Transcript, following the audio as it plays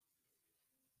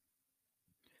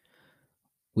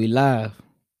We live.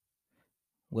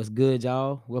 What's good,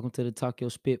 y'all? Welcome to the Talk Your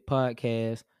Spit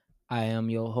podcast. I am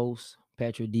your host,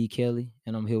 Patrick D. Kelly,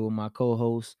 and I'm here with my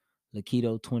co-host,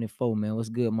 Leketto 24. Man, what's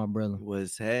good, my brother?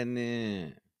 What's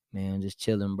happening? Man, just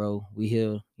chilling, bro. We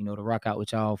here, to rock out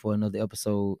with y'all for another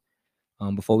episode.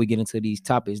 Before we get into these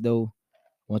topics, though,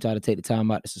 I want y'all to take the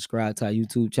time out to subscribe to our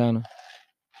YouTube channel.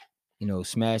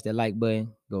 Smash that like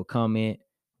button, go comment.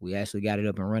 We actually got it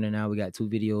up and running now. We got 2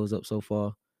 videos up so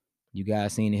far. You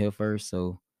guys seen it here first,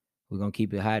 so we're gonna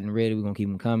keep it hot and ready. We're gonna keep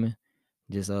them coming.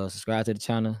 Just subscribe to the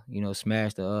channel.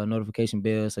 Smash the notification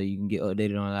bell so you can get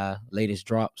updated on our latest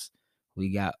drops. We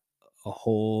got a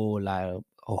whole lot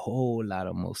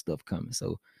of more stuff coming.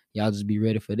 So y'all just be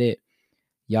ready for that.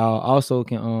 Y'all also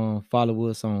can follow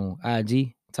us on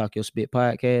IG, Talk Your Spit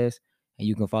Podcast, and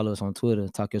you can follow us on Twitter,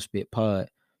 Talk Your Spit Pod.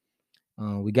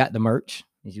 We got the merch,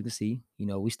 as you can see.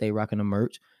 We stay rocking the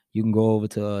merch. You can go over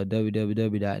to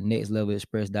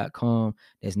www.nextlevelexpress.com.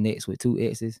 That's next with 2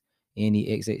 X's,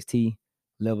 NEXXT,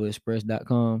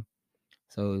 levelexpress.com.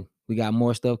 So we got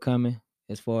more stuff coming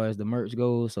as far as the merch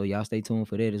goes. So y'all stay tuned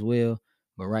for that as well.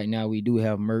 But right now we do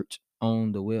have merch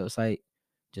on the website.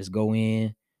 Just go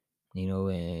in,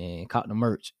 and cop the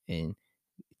merch and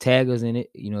tag us in it.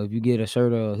 If you get a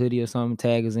shirt or a hoodie or something,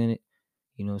 tag us in it.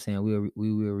 You know what I'm saying?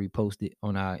 We will repost it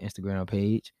on our Instagram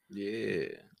page. Yeah.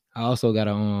 I also got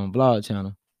a vlog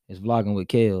channel. It's vlogging with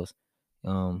Kels.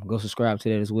 Go subscribe to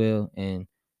that as well and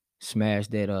smash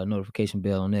that notification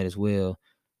bell on that as well.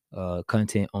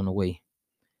 Content on the way.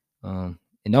 And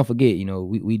don't forget,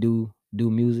 we do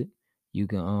music. You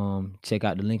can check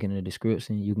out the link in the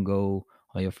description. You can go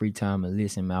on your free time and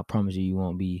listen. Man, I promise you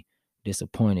won't be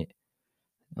disappointed.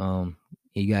 You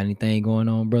got anything going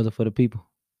on, brother, for the people?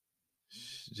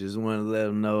 Just want to let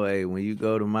them know, hey, when you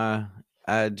go to my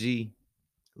IG,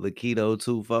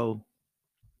 Leketto24,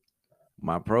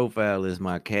 my profile is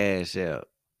my cash app.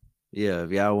 Yeah,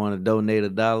 if y'all want to donate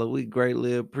 $1, we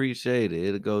greatly appreciate it.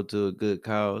 It'll go to a good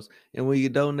cause. And when you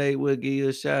donate, we'll give you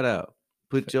a shout out.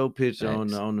 Put your picture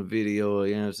Facts. on the video,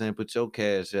 you know what I'm saying? Put your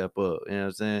cash app up, you know what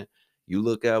I'm saying? You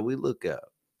look out, we look out.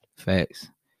 Facts.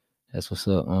 That's what's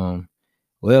up.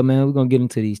 Well, man, we're gonna get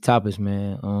into these topics,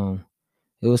 man.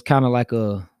 It was kind of like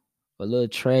a little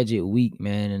tragic week,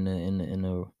 man, in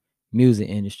the music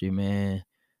industry, man.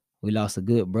 We lost a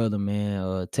good brother,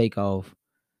 man. Takeoff.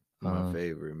 My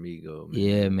favorite Migo,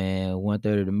 Yeah, man. man.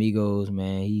 1/3 of the Migos,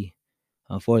 man. He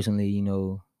unfortunately,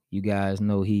 you guys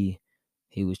know he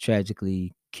was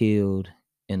tragically killed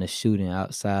in a shooting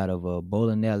outside of a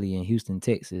bowling alley in Houston,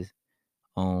 Texas,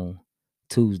 on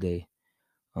Tuesday.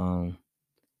 Um,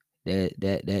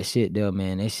 that shit there,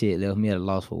 man. That shit left me at a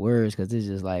loss for words because it's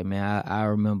just like, man, I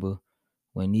remember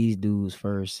when these dudes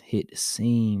first hit the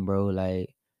scene, bro.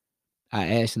 Like,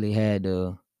 I actually had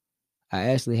the, I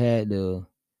actually had the,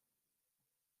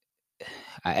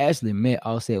 I actually met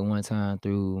Offset one time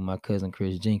through my cousin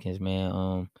Chris Jenkins,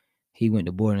 man. He went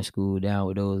to boarding school down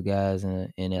with those guys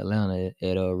in Atlanta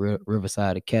at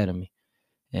Riverside Academy,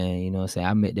 and what I'm saying,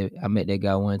 I met that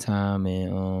guy one time,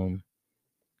 and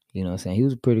what I'm saying, he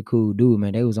was a pretty cool dude,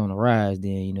 man. They was on the rise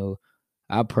then,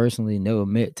 I personally never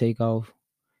met Takeoff,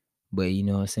 but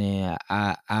what I'm saying,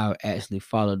 I actually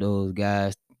followed those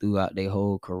guys throughout their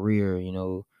whole career,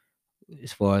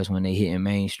 as far as when they hitting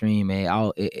mainstream,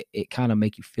 man. It kind of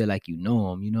make you feel like them, you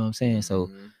know what I'm saying? So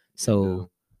Mm-hmm. You so do.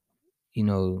 you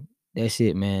know that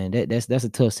shit, man. That's a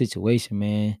tough situation,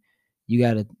 man. You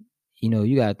gotta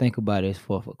you gotta think about it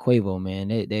for Quavo, man.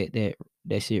 That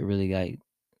shit really, like,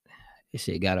 that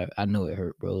shit gotta, I know it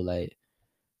hurt, bro. Like,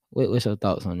 what's your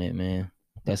thoughts on that, man?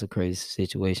 That's a crazy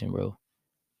situation, bro.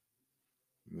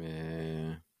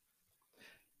 Man,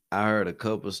 I heard a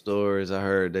couple stories. I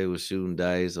heard they was shooting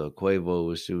dice, or Quavo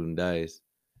was shooting dice,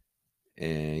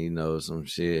 and some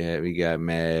shit happened. He got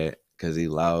mad because he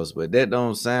lost, but that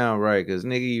don't sound right. Cause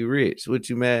nigga, you rich. What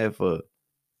you mad for?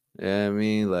 You know what I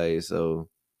mean? Like, so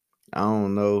I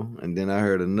don't know. And then I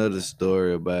heard another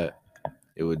story about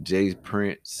it was Jay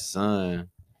Prince's son,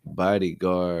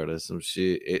 bodyguard or some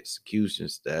shit, execution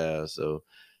style. So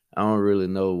I don't really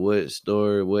know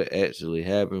what actually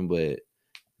happened, but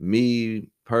me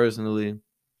personally,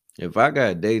 if I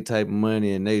got day type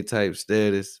money and day type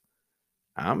status,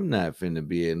 I'm not finna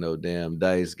be in no damn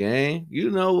dice game.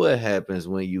 You know what happens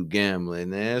when you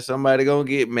gambling, man. Somebody gonna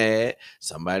get mad.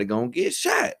 Somebody gonna get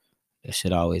shot. That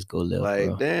shit always go left, Like,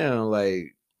 bro. damn,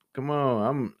 like, come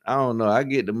on. I don't know. I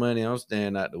get the money. I'm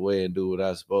staying out the way and do what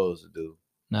I supposed to do.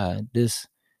 Nah,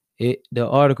 the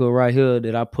article right here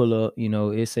that I pull up,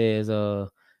 it says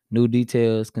new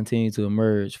details continue to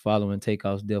emerge following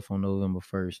Takeoff's death on November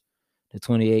 1st. The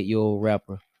 28-year-old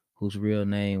rapper, whose real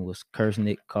name was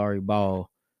Kursnick Kari Ball,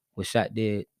 was shot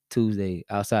dead Tuesday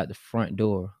outside the front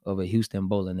door of a Houston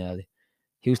bowling alley.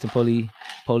 Houston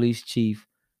police chief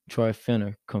Troy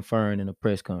Finner confirmed in a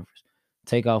press conference.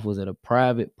 Takeoff was at a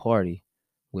private party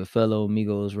with fellow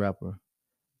Migos rapper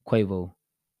Quavo,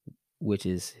 which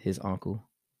is his uncle,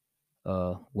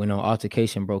 when an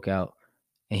altercation broke out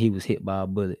and he was hit by a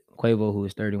bullet. Quavo, who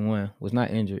is 31, was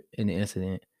not injured in the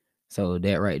incident. So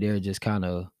that right there just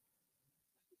uh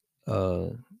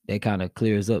kind of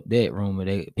clears up that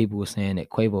rumor. People were saying that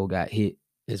Quavo got hit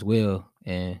as well,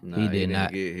 and he Nah, he did didn't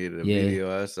not. get hit. The Yeah,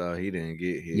 video I saw, he didn't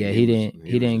get hit. yeah, He was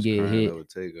he didn't just get crying hit. over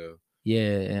Takeoff.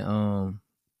 Yeah, and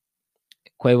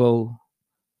Quavo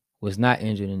was not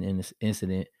injured in this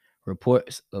incident.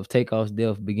 Reports of Takeoff's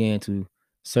death began to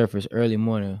surface early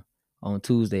morning on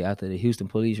Tuesday after the Houston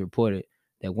police reported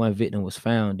that one victim was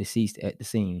found deceased at the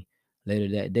scene.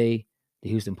 Later that day, the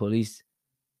Houston police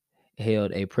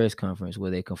held a press conference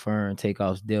where they confirmed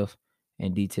Takeoff's death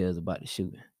and details about the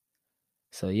shooting.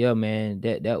 So yeah, man,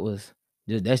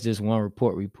 that's just one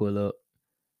report we pull up,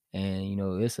 and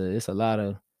it's a lot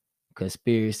of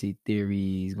conspiracy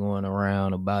theories going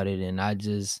around about it, and I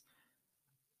just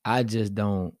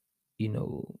don't,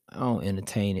 I don't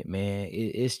entertain it, man.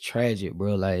 It's tragic,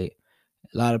 bro. Like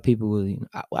a lot of people was,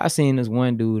 I seen this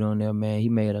one dude on there, man. He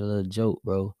made a little joke,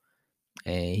 bro,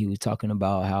 and he was talking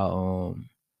about how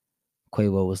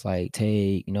Quavo was like,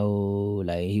 take,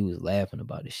 like he was laughing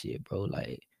about the shit, bro.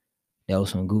 Like that was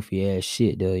some goofy ass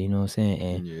shit, though. You know what I'm saying?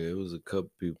 And Yeah, it was a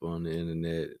couple people on the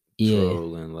internet yeah,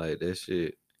 trolling like that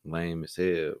shit lame as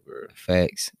hell, bro.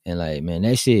 facts. And like, man,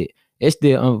 that shit, it's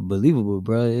still unbelievable,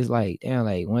 bro. It's like, damn,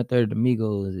 like 1/3 of the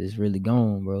Migos is really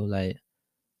gone, bro. Like,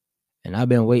 and I've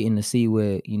been waiting to see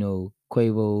what,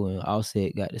 Quavo and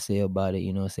Offset got to say about it.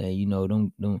 You know what I'm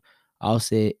saying? Them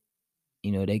Offset,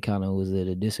 they kind of was at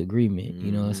a disagreement.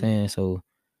 You know what I'm Mm-hmm. saying? So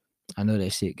I know that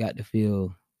shit got to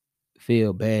feel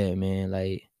bad, man.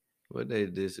 Like, What they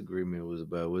disagreement was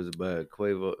about? Was it about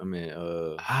Quavo? I mean,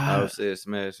 I Offset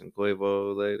smashing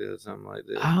Quavo later or something like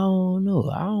that. I don't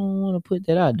know. I don't want to put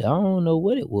that out there. I don't know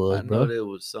what it was, I know bro. there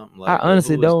was something I like that. Who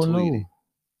honestly was don't Tweety? know.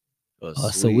 Or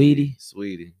Sweetie? Sweetie,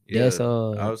 Sweetie. that's Yeah.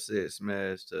 Offset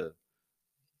smashed her.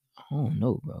 I don't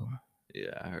know, bro.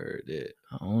 Yeah, I heard that.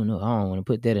 I don't know. I don't want to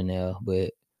put that in there, but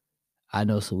I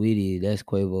know Sweetie, that's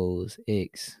Quavo's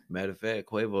ex. Matter of fact,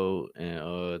 Quavo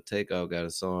and Takeoff got a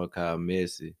song called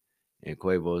Messy. And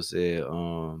Quavo said,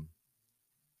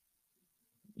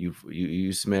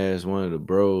 you smashed one of the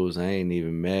bros. I ain't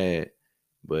even mad.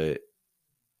 But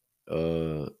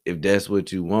if that's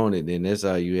what you wanted, then that's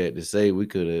all you had to say. We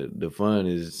could have the fun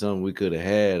is something we could have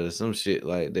had or some shit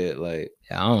like that. Like,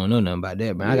 Yeah, I don't know nothing about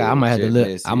that, man. I yeah, might have to check look.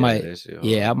 Messy out. That shit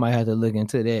Yeah, I hard. might have to look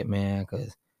into that, man,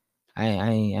 because I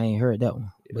ain't heard that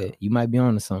one. Yeah, But you might be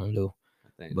on to something though. I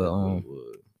think But that's what it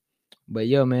was.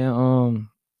 yeah, man.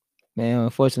 Man,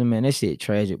 unfortunately, man, that shit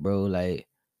tragic, bro. Like,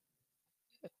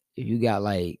 if you got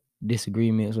like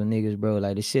disagreements with niggas, bro,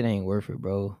 like this shit ain't worth it,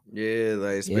 bro. Yeah,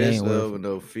 like It ain't especially worth over it.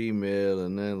 no female or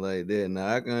nothing like that. Now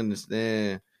I can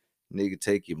understand nigga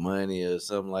take your money or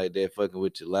something like that, fucking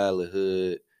with your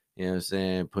livelihood, you know what I'm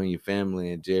saying, putting your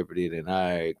family in jeopardy, then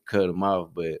I right, cut them off.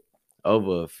 But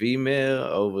over a female,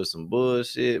 over some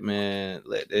bullshit, man,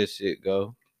 let that shit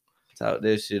go. Talk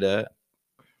that shit out.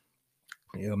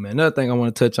 Yeah, man. Another thing I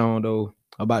want to touch on though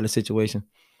about the situation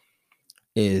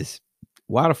is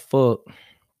why the fuck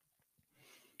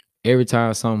every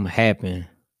time something happen,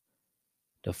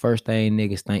 the first thing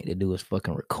niggas think to do is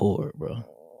fucking record, bro.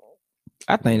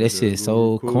 I think You that gotta shit go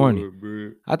so corny. record,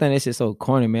 bro. I think that shit so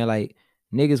corny, man. Like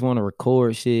niggas want to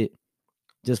record shit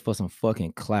just for some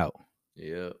fucking clout.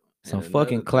 Yep. And Some another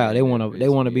fucking clout. thing that They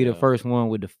pissed wanna me be the off, first one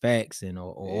with the facts and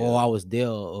or oh, yeah, I was there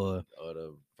or or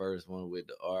the first one with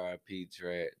the R.I.P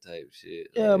track type shit.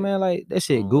 yeah, Like, man, like that I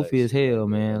shit don't like goofy as shit like hell, that.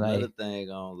 man. Another Like thing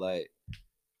I don't like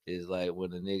is like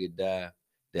when a nigga die,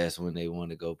 that's when they want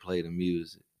to go play the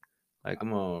music. Like,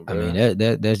 come on, I mean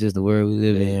bro. that's just the world we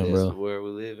live in, That's bro. the world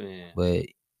we live in. But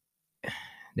You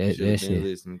that should have that been shit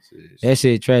listening to this that shit.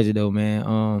 shit tragic though,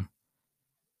 man.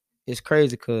 It's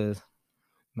crazy cause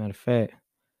matter of fact,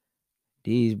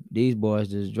 these boys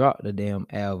just dropped the damn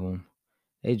album.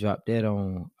 They dropped that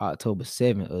on October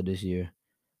 7th of this year.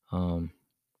 Um,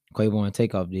 Quavo and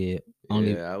Takeoff did.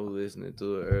 Only Yeah, I was listening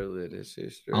to it earlier. That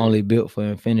shit only straight. built for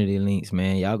Infinity Links,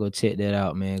 man. Y'all go check that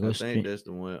out, man. I Go think stream. that's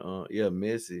the one. Yeah,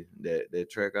 Messy. That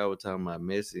track I was talking about,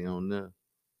 Messy on there.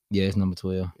 Yeah, it's number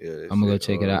 12. Yeah, that I'm gonna go shit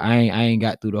check it out. hard. I ain't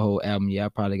got through the whole album yet. I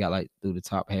probably got like through the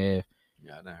top half.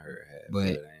 Yeah, I done heard half of But it.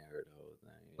 I ain't heard the whole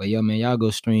thing yet. yeah, man, y'all go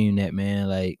stream that, man.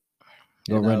 Like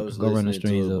And I was go run the listening to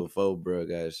streams it up. before bro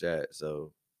got shot.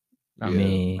 So I Yeah,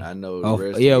 mean, I know the oh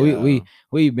rest of yeah, y'all.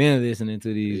 we been listening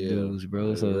to these Yeah, dudes,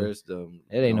 bro. the So rest of them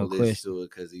that ain't no don't listen question. to it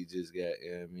because he just got,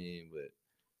 you know what I mean? But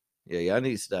yeah, y'all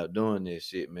need to stop doing this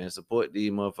shit, man. Support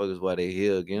these motherfuckers while they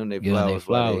here. Give them their Give them they flowers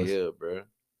while they flowers. here, bro.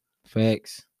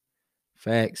 Facts,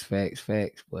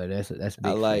 facts. Boy, that's I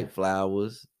big like fact.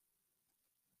 flowers.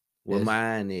 Where That's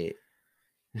mine at?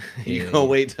 You hell gonna yeah.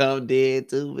 wait till I'm dead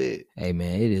too, man? Hey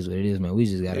man, it is what it is, man. We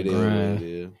just gotta It is what it grind.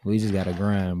 is. We just gotta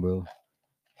grind, bro.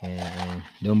 And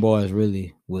them boys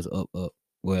really was up.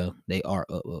 Well, they are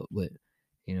up, but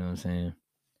you know what I'm saying.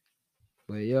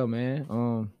 But yeah, man.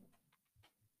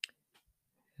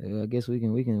 I guess we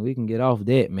can get off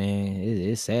that, man.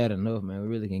 It's sad enough, man. We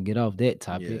really can get off that Yeah,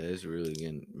 topic. it's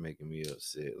really making me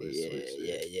upset. Let's Yeah, switch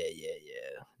yeah, it. yeah, yeah,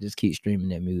 yeah. Just keep streaming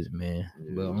that music, man.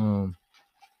 But Yeah.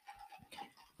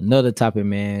 another topic,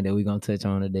 man, that we gonna touch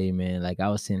on today, man. Like I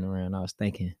was sitting around, I was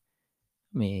thinking,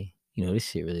 man, this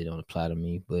shit really don't apply to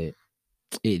me, but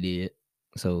it did.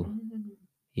 So,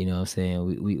 you know what I'm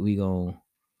saying? We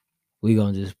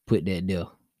gonna just put that there.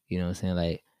 You know what I'm saying?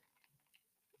 Like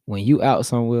when you out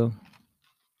somewhere,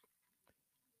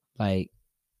 like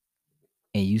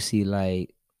and you see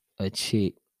like a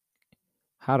chick,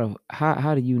 how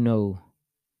do you know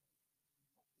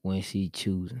when she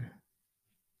choosing?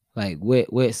 Like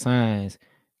what signs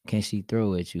can she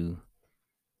throw at you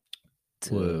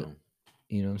to, Well,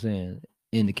 you know what I'm saying,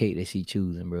 indicate that she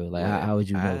choosing, bro? Like how, what how would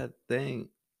you know? I think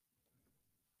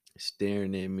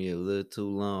staring at me a little too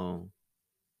long,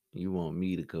 you want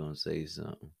me to come say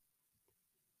something.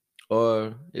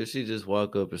 Or if she just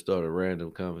walk up and start a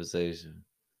random conversation,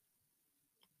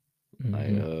 like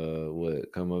Hmm.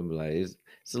 what come up and be like it's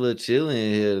a little chilly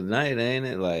in here tonight, ain't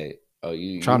it? Like, oh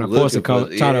you Trying to force a looking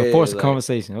for trying to yeah, force a like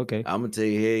conversation. Okay. I'm gonna tell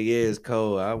you, hey, yeah, it's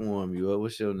cold. I warm you up.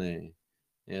 What's your name?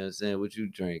 You know what I'm saying? What you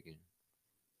drinking?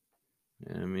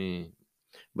 You know what I mean?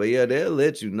 But yeah, they'll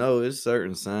let you know. It's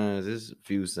certain signs. It's a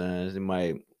few signs. It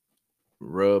might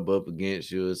rub up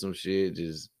against you or some shit.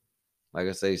 Just like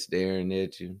I say, staring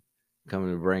at you,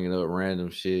 coming and bringing up random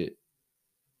shit.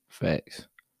 Facts.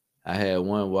 I had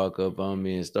one walk up on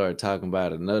me and start talking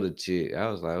about another chick. I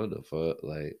was like, what the fuck?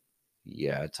 Like,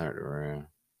 yeah, I turned around.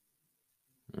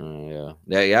 Yeah.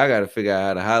 That y'all gotta figure out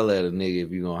how to holler at a nigga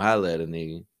if you gonna holler at a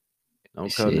nigga.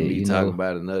 Don't come to Shit, me talking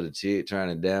about another chick trying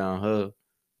to down her.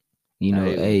 I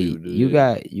hate when hey, people you do that.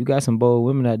 got you got some bold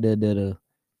women out there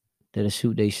that'll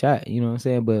shoot they shot. You know what I'm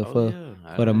saying? But Oh yeah.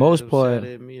 I for done the had most them shot part,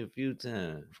 at me a few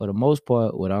times. what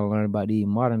I learned about these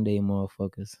modern day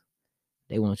motherfuckers,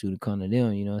 they want you to come to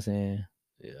them. You know what I'm saying?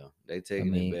 Yeah. They I taking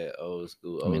it mean, back old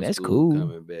school. I mean Old that's school cool,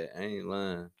 coming back. I ain't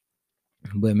lying.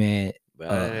 but man,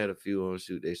 But I had a few on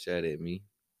shoot they shot at me.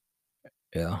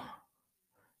 yeah,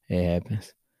 it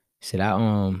happens. Shit,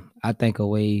 I think a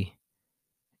way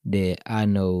that I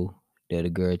know that a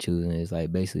girl choosing is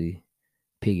like basically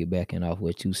piggybacking off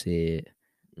what you said.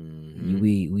 Mm-hmm.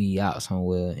 We out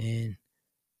somewhere and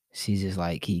she just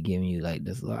like keep giving you like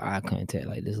this little eye contact,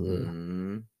 like this little,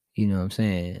 Mm-hmm. you know what I'm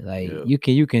saying? Like Yep.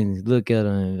 you can look at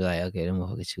them and be like, okay, them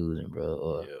motherfuckers choosing,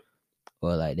 bro, Yep.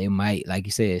 or like they might, like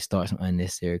you said, start some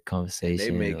unnecessary And they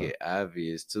conversation make or it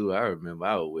obvious too. I remember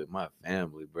I was with my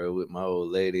family, bro, with my old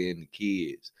lady and the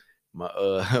kids. My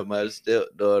my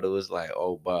stepdaughter was like,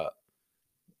 "Oh, Bob,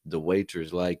 the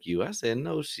waitress like you." I said,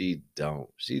 "No, she don't.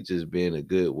 She just being a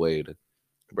good waiter."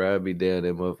 Bro, I be down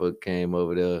that motherfucker came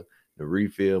over there to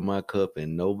refill my cup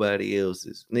and nobody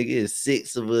else's. Nigga, it's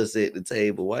six of us at the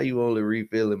table. Why you only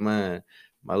refilling mine?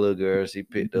 My little girl, she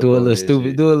picked up on this shit.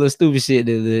 do a little stupid shit.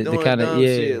 The Doing kind of, dumb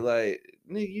yeah, shit like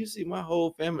nigga, you see my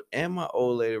whole family and my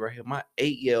old lady right here. My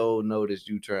 8-year-old noticed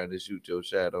you trying to shoot your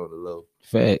shot on the low.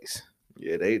 facts.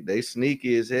 Yeah, they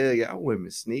sneaky as hell. Y'all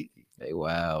women sneaky. They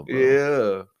wild, bro.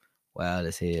 Yeah. Wild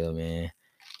as hell, man.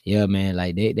 Yeah, man.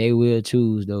 Like they will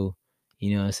choose though.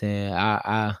 You know what I'm saying?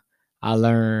 I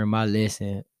learned my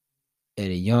lesson at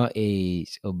a young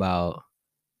age about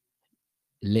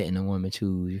letting a woman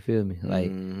choose. You feel me? Like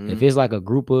if Mm-hmm. it's like a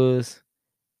group of us,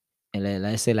 and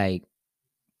let's say like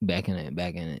back in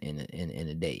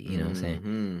the day, you know what I'm saying?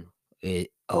 Mm-hmm.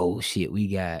 Oh shit, we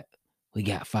got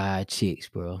 5 chicks,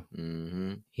 bro.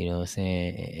 Mm-hmm. You know what I'm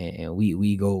saying? And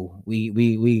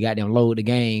we got them load the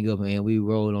gang up and we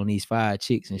roll on these 5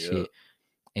 chicks and Yep. shit.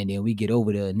 And then we get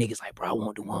over there, niggas like, bro, I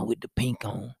want the one with the pink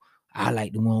on. I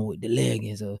like the one with the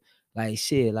leggings. Or like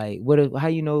shit, like how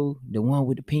you know the one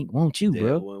with the pink want you, That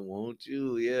bro? one won't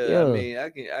you? Yeah. I Yeah, mean,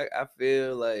 I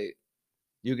feel like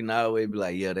you can always be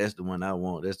like, yeah, that's the one I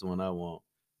want. That's the one I want.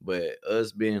 But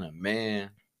us being a man,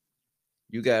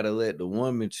 you gotta let the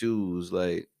woman choose.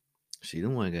 Like, she the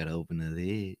one gotta open her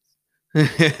legs.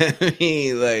 I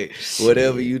mean, like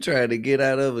whatever Shit. you trying to get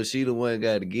out of her, she the one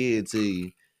got to give it to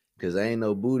you. Cause I ain't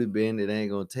no booty bandit,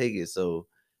 ain't gonna take it. So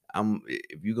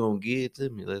if you gonna give it to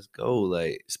me, let's go.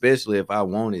 Like, especially if I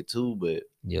want it too. But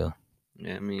Yeah.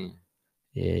 I mean,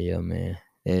 Yeah, man.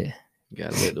 That you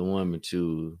gotta let the woman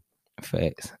choose.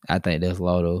 facts. I think that's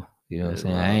law though. You know what I'm That's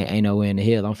saying? loud. Ain't no way in the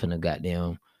hell I'm finna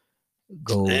goddamn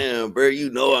go. Damn, bro,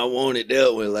 you know I wanted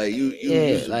that one. Like Yeah,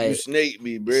 you like snaked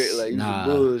me, bro. Like you some nah,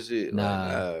 bullshit. Like nah,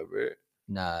 nah, bro.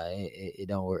 nah. It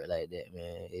don't work like that,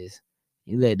 man. It's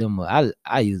you let them.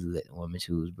 I usually let the woman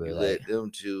choose, bro. You Like let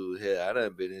them choose. Hell, I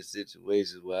done been in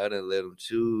situations where I done let them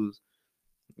choose.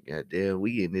 Goddamn,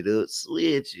 we ended up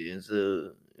switching.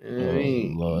 So, you know what I oh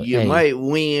mean? Lord, You hey, might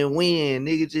win.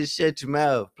 Nigga, just shut your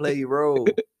mouth. Play your role.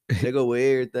 They go with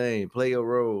everything. Play your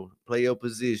role. Play your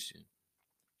position.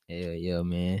 yeah,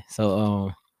 man.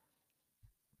 So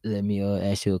let me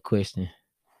ask you a question.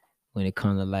 When it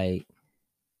comes to like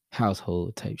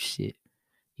household type shit,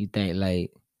 you think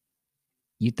like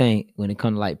when it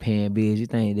comes to like paying bills, you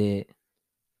think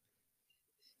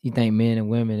men and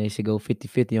women they should go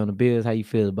 50-50 on the bills? How you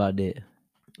feel about that?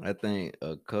 I think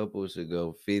a couple should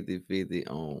go 50-50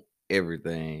 on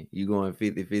everything. You going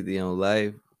 50-50 on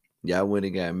life? Y'all went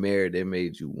and got married. They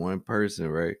made you one person,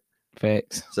 right?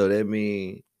 Facts. So that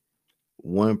means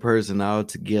one person all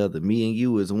together. Me and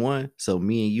you is one. So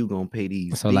me and you gonna pay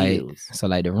these bills. So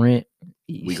like the rent,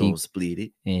 We gonna she split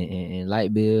it. and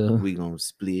light bill. We gonna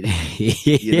split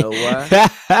it. You know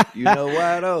why? You know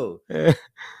why though?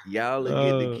 Y'all will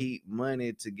get to Oh, keep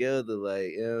money together.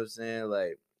 Like, you know what I'm saying?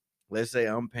 Like, let's say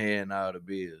I'm paying all the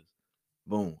bills.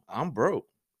 Boom. I'm broke.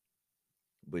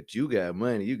 But you got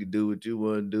money. You can do what you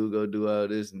want to do, go do all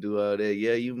this and do all that.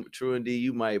 Yeah, you true indeed,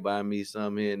 you might buy me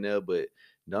something here and there, but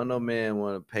don't no man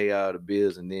want to pay all the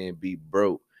bills and then be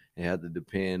broke and have to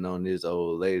depend on this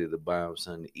old lady to buy him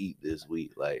something to eat this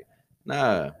week. Like,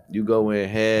 nah, you go in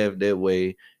half that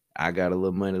way. I got a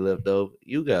little money left over.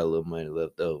 You got a little money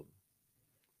left over.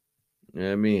 You know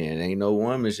what I mean? And ain't no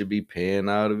woman should be paying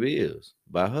all the bills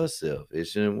by herself. It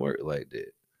shouldn't work like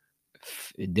that.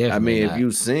 I definitely mean, if not.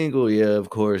 you single, yeah, of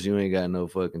course you ain't got no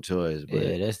fucking choice. But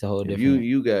Yeah, that's the whole if you different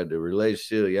you got the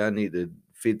relationship, y'all need to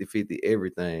 50-50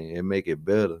 everything and make it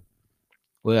better.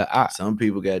 well, Some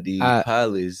people got these I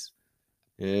polys.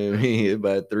 You know what I mean?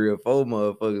 About 3 or 4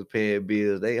 motherfuckers paying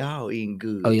bills. They all eating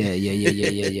oh good.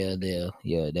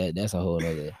 yeah, that's a whole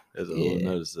other That's a whole yeah.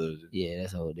 nother subject. Yeah,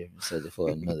 that's a whole different subject for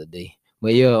another day.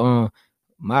 But yeah,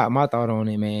 my thought on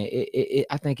it, man,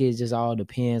 I think it just all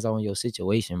depends on your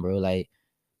situation, bro. Like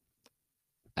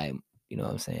you know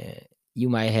what I'm saying? You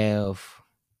might have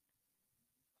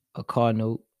a car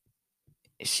note,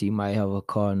 she might have a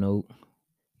car note.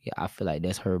 Yeah, I feel like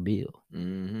that's her bill.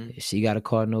 Mm-hmm. If she got a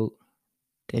car note,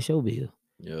 that's your bill.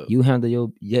 Yep. You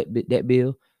handle that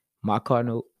bill. My car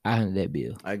note, I handle that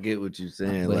bill. I get what you're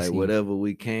saying. But Like see, whatever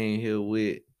we came here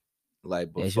with,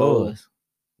 like that's before, yours.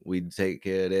 we take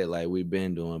care of that like we've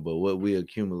been doing. But what we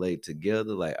accumulate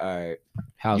together, like, all right,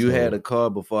 you had Household. a car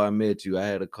before I met you. I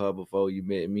had a car before you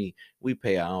met me. We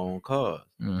pay our own cars.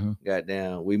 Mm-hmm.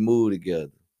 Goddamn, we move together.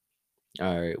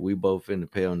 All right, we both finna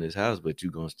pay on this house, but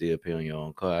you gonna still pay on your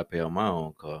own car. I pay on my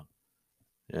own car.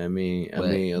 But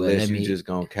Unless let you me just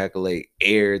gonna calculate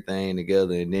everything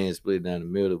together and then split it down the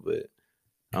middle. But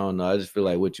I don't know. I just feel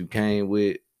like what you came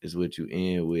with is what you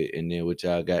end with, and then what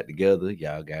y'all got together,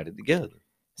 y'all got it together.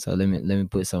 so let me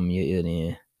put something in your ear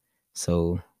then.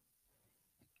 So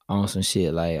on some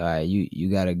shit like, all right, you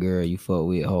got a girl you fuck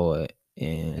with hard,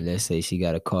 and let's say she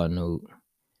got a car note,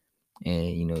 and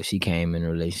you know she came in a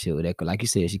relationship with that. Like you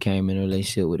said, she came in a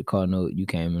relationship with the car note. You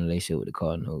came in a relationship with the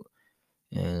car note,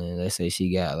 and let's say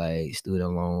she got like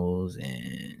student loans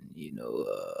and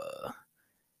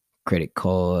credit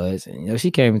cards, and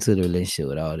she came into the relationship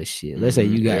with all this shit. Let's say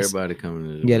you got Everybody coming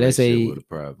into the yeah, let's relationship with a say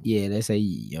problem. yeah, let's say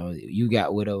you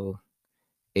got whatever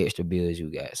extra bills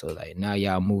you got. So like now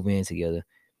y'all move in together.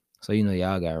 So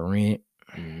y'all got rent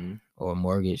Mm-hmm. or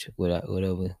mortgage, whatever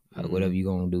Mm-hmm. you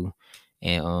gonna do,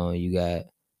 and you got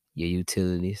your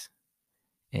utilities,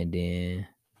 and then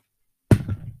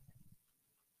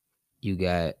you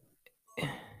got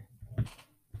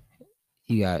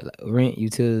like, rent,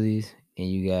 utilities, and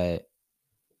you got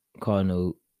car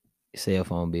note, cell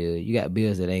phone bill. You got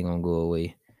bills that ain't gonna go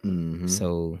away. Mm-hmm.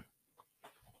 So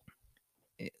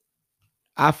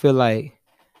I feel like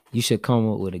you should come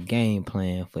up with a game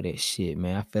plan for that shit,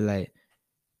 man. I feel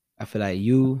like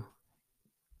you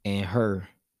and her.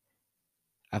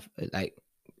 Like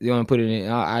you want to put it in.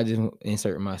 I just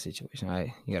insert my situation. All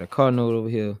right, you got a car note over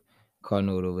here, car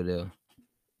note over there.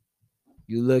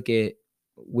 You look at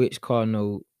which car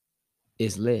note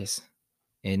is less.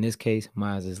 In this case,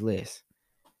 mine is less.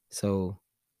 So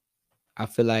I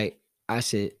feel like I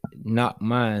should knock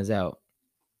mines out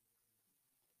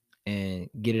and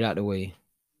get it out the way,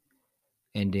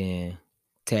 and then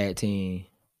tag team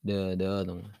the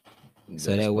other one.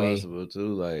 So That's that way possible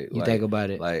too. Like, you think like, about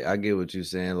it. like I get what you're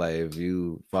saying. Like, if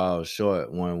you fall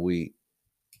short one week,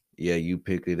 yeah, you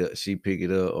pick it up, she pick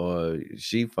it up, or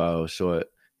she falls short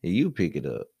and you pick it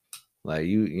up. Like,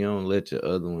 you don't let your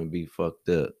other one be fucked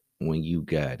up when you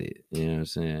got it. You know what I'm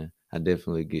saying? I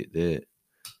definitely get that.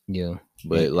 Yeah. And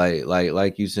But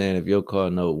like you saying, if your car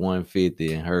note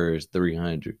 150 and hers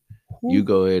 300, you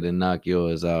go ahead and knock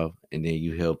yours off, and then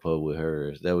you help her with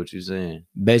hers. That what you saying?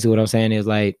 basically what I'm saying is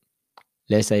like,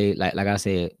 let's say like I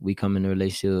said, we come in a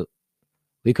relationship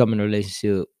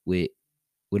with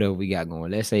whatever we got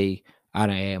going. Let's say I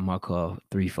done had my car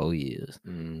 3-4 years.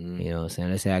 Mm-hmm. You know what I'm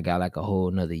saying? Let's say I got like a whole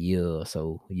another year or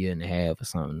so, year and a half or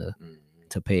something Mm-hmm.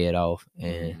 to pay it off.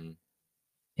 Mm-hmm.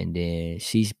 And then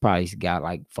she's probably got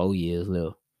like 4 years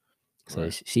left. So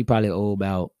Right. she probably owe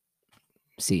about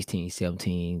 16,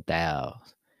 17,000.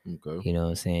 Okay. You know what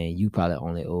I'm saying? You probably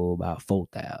only owe about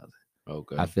 4,000. I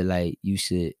Okay. feel like you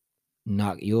should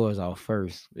knock yours off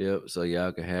first. Yep. So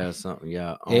y'all can have something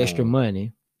y'all Extra own.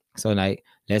 money. So like,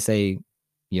 let's say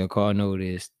your car note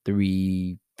is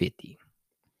 350.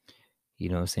 You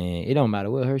know what I'm saying? It don't matter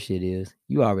what her shit is.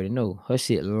 You already know her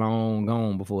shit long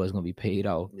gone before it's gonna be paid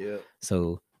off. Yep.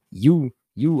 So you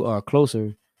are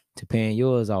closer to paying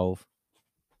yours off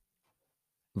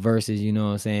versus, you know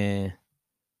what I'm saying,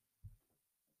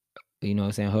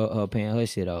 her paying her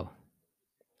shit off.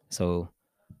 So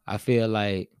I feel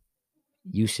like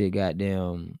you should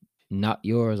goddamn knock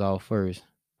yours off first.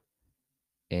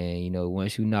 And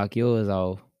once you knock yours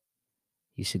off,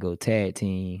 you should go tag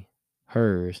team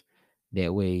hers.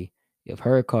 That way, if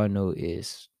her car note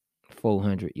is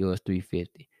 400, yours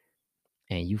 350,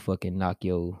 and you fucking knock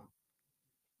yours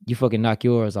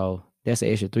off, that's an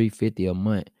extra 350 a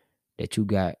month that you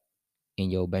got in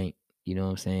your bank. You know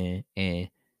what I'm saying? And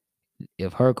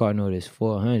if her car note is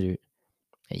 400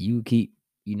 and you keep,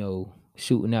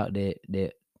 shooting out that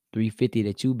 350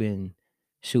 that you've been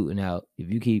shooting out, if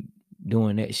you keep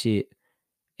doing that shit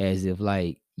as if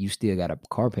like you still got a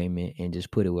car payment and just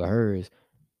put it with hers,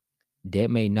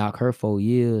 that may knock her 4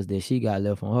 years that she got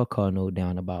left on her car note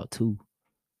down about 2.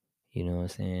 You know what I'm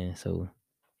saying? So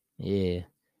yeah,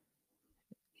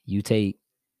 you take,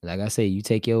 like I say, you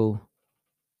take your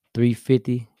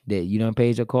 350 that you done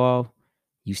paid your car off,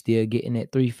 you still getting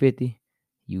that 350.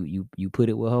 You put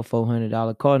it with her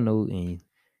 $400 car note, and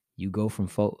you go from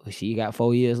four. She got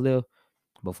 4 years left.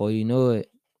 Before you know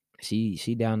it, she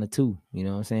down to 2. You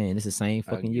know what I'm saying? It's the same I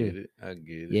fucking year. get it. I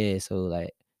get it. Yeah. So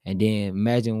like, and then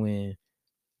imagine when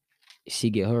she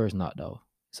get hers knocked off.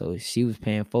 So she was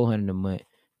paying 400 a month.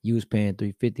 You was paying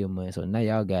 350 a month. So now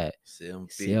y'all got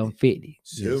 750. 750.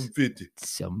 Just 750.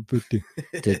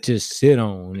 750 to just sit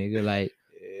on, nigga. Like,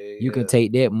 you can Yeah.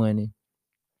 take that money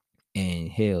and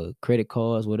hell, credit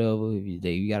cards, whatever. If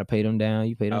you gotta pay them down,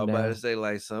 you pay I them was about to down. say,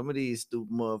 like, some of these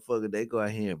stupid motherfuckers, they go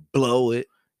out here and blow it.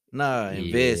 Nah,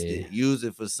 invest Yeah. it. Use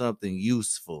it for something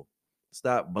useful.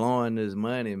 Stop blowing this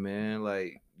money, man.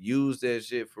 Like, use that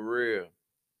shit for real.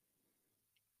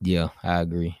 Yeah, I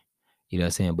agree. You know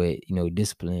what I'm saying? But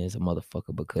discipline is a motherfucker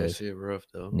That because shit rough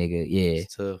though. nigga, yeah.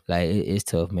 It's tough. Like it's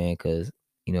tough, man, cause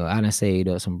I done saved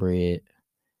up some bread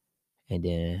and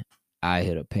then I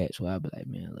hit a patch where I be like,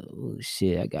 man, look, oh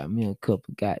shit, I got me a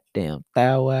couple goddamn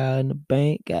thou wow in the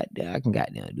bank. Goddamn, I can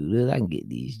goddamn do this. I can get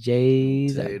these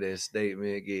J's. Tell you that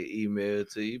statement get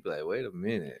emailed to you. Be like, wait a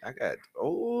minute,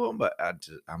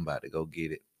 I'm about to go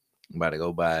get it. I'm about to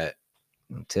go buy it.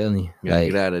 I'm telling you, We gotta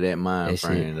get like out of that mind that shit.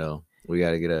 frame though. We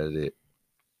gotta get out of that.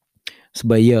 So,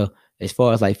 but yeah, as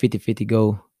far as like 50-50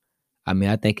 go, I mean,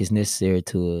 I think it's necessary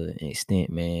to an extent,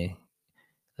 man.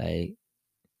 Like,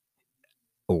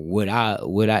 would I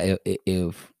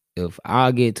if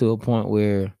I get to a point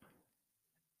where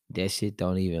that shit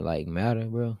don't even like matter,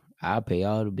 bro, I'll pay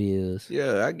all the bills,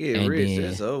 Yeah, I get and rich. then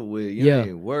That's over with. You yeah, ain't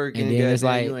and working, then it's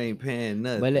goddamn. You like, ain't paying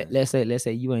but nothing. let's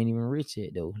say you ain't even rich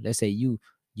yet though. Let's say you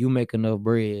make enough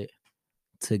bread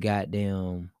to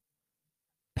goddamn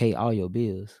pay all your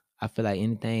bills. I feel like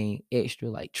anything extra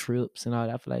like trips and all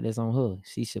that, I feel like that's on her.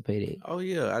 She should pay that. Oh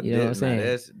yeah, I You know what I'm did. Now saying?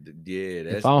 that's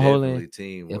If I'm holding definitely if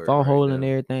teamwork I'm right holding there.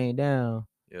 everything down,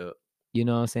 Yep. you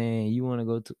know what I'm saying? You want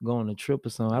to go on a trip or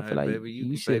something, All I feel right, like baby, you you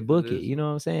can pay should for book it. this You know one.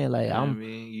 what I'm saying? You Like know what I I'm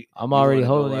mean? I'm You want already to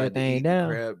go holding out to everything eat the down.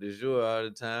 crab du jour all the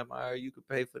time. All right, you can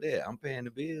pay for that. I'm paying the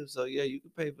bill, so yeah, you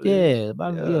can pay for this. Yeah,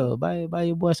 Yeah. buy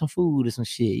your boy some food or some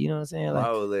shit. You know what I'm saying? My Like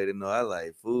old lady know I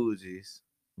like Fuji's.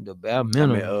 the bare I mean,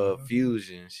 minimum.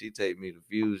 Fusion. She take me to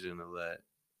Fusion a lot.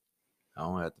 I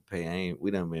don't have to pay.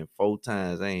 We done been 4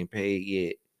 times. I ain't paid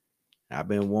yet. I've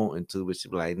been wanting to, but she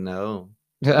be like, no.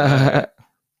 All right.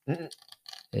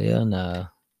 Hell nah.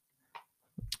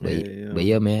 But Yeah.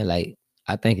 yeah, man, like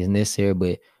I think it's necessary,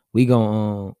 but we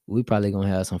probably gonna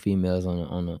have some females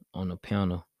on the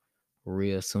panel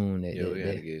real soon. Yeah, we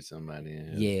gotta get somebody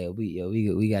in here. Yeah,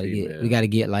 we gotta Female.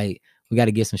 we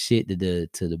gotta get some shit to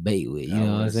debate with. You I know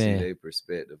what I'm want to see saying? their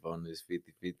perspective on this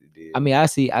 50-50 deal. I mean, I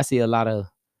see a lot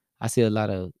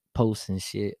of posts and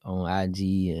shit on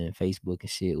IG and Facebook and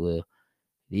shit where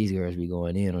these girls be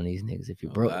going in on these niggas.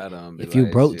 A lot of them be If you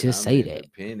like, broke, shit, just I'm say that.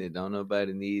 independent. Don't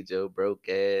nobody need your broke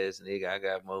ass, nigga. I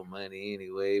got more money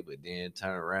anyway. But then turn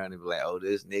around and be like, oh,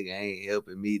 this nigga ain't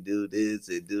helping me do this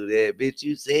and do that. Bitch,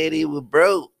 you said he was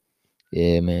broke.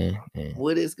 Yeah, man.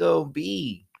 What it's gonna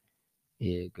be?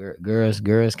 Yeah,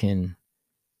 girls can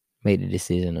make the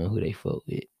decision on who they fuck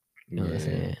with. You know what I'm Yeah,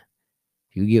 saying?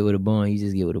 If you get with a bond, you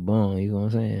just get with a bond. You know what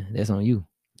I'm saying? That's on you.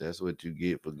 that's what you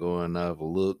get for going off of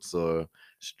looks or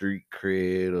street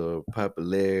cred or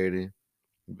popularity.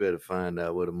 You better find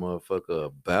out what a motherfucker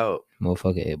about.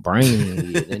 Motherfucker,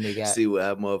 brain. Then they got See what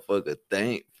that motherfucker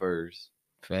think first.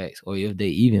 facts, or if they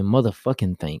even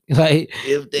motherfucking think. Like,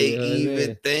 If they you know what I'm even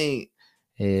saying? think.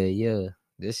 Yeah.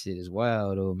 This shit is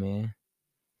wild though, man.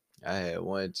 I had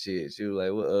one chick. She was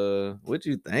like, what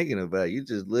you thinking about? You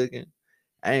just looking?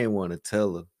 I ain't want to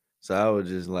tell her. So I was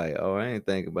just like, oh, I ain't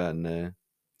thinking about nothing.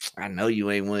 I know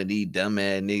you ain't one of these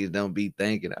dumbass niggas don't be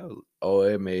thinking.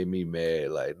 It made me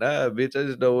mad. Like, nah, bitch, I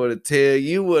just don't want to tell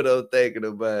you what I'm thinking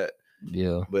about.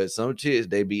 Yeah. But some chicks,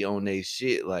 they be on they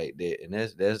shit like that. And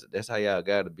that's how y'all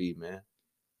gotta be, man.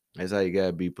 That's how you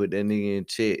gotta be. Put that nigga in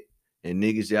check. And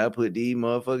niggas, y'all put these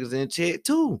motherfuckers in check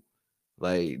too.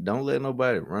 Like, don't let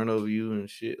nobody run over you and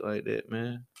shit like that,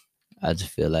 man. I just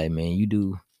feel like, man, you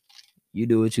do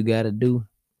what you gotta do,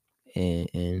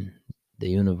 and the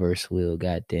universe will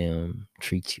goddamn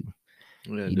treat you.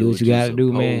 You gotta You do do what you what you gotta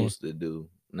do, man. supposed to do,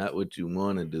 not what you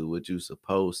want to do. What you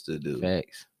supposed to do.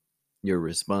 Facts. Your As a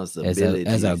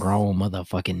responsibilities. grown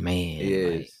motherfucking man,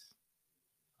 like Yes.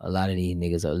 a lot of these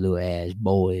niggas are little ass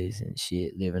boys and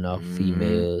shit, living off Mm-hmm.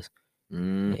 females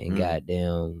and Mm-hmm.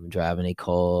 goddamn driving their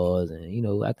cars,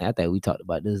 and I think we talked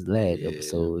about this last Yeah.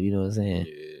 episode. You know what I'm saying?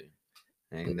 Yeah.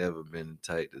 I But ain't never been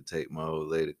the type to take my old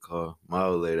lady car. My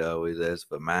old lady always asks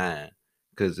for mine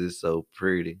because it's so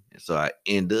pretty. And so I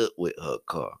end up with her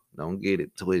car. Don't get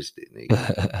it twisted,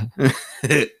 nigga.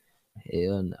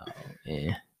 hell no,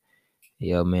 man.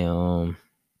 Yo, man.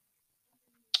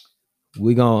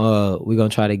 We gonna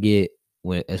try to get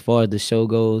when as far as the show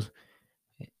goes.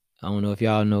 I don't know if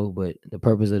y'all know, but the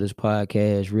purpose of this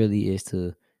podcast really is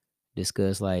to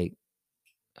discuss like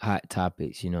hot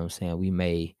topics. You know what I'm saying? We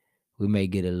may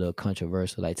get a little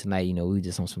controversial. Like tonight, we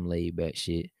just on some laid back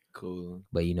shit. Cool.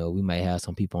 But we might have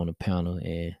some people on the panel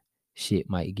and shit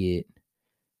might get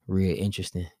real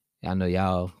interesting. I know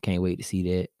y'all can't wait to see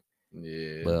that.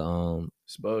 Yeah. But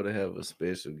Supposed to have a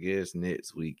special guest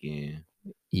next weekend.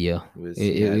 yeah. We'll It,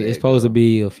 see how it, it's that supposed to go.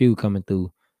 be a few coming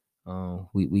through.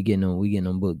 We getting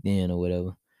them booked in or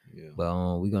whatever. Yeah.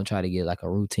 But we gonna try to get like a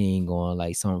routine going,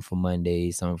 like something for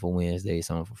Mondays, something for Wednesdays,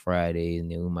 something for Fridays,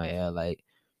 and then we might have like,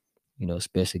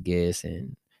 special guests,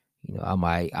 and I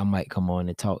might come on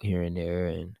and talk here and there,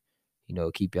 and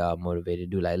keep y'all motivated.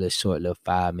 Do like little short, little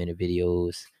 5-minute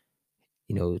videos,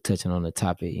 touching on the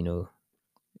topic.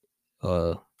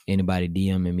 Anybody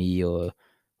DMing me or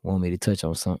want me to touch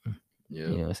on something. Yeah. You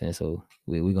know what I'm saying? So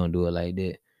we gonna do it like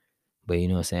that. But you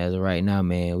know what I'm saying? As of right now,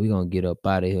 man, we gonna get up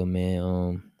out of here,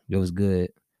 man. It was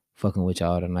good fucking with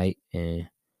y'all tonight. And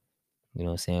you know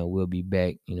what I'm saying? We'll be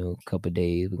back, a couple of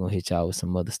days. We're gonna hit y'all with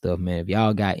some other stuff, man. If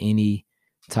y'all got any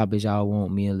topics y'all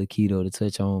want me and Leketto to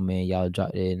touch on, man, y'all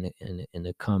drop that in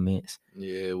the comments.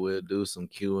 Yeah, we'll do some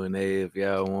Q&A if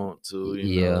y'all want to,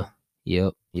 Yeah.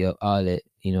 Yep. All that.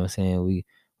 You know what I'm saying?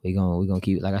 We gonna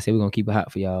keep, like I said, we're gonna keep it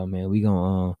hot for y'all, man. We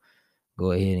gonna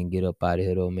go ahead and get up out of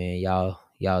here though, man.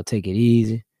 Y'all take it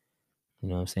easy. You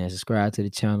know what I'm saying? Subscribe to the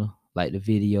channel, like the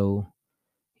video.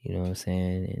 You know what I'm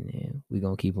saying? And we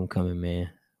gonna keep them coming, man.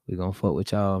 We gonna fuck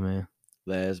with y'all, man.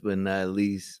 Last but not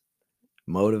least,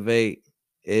 motivate,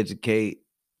 educate,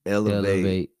 elevate.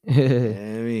 Elevate. You know what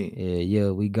I mean? Yeah,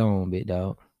 we gone, big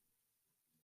dog.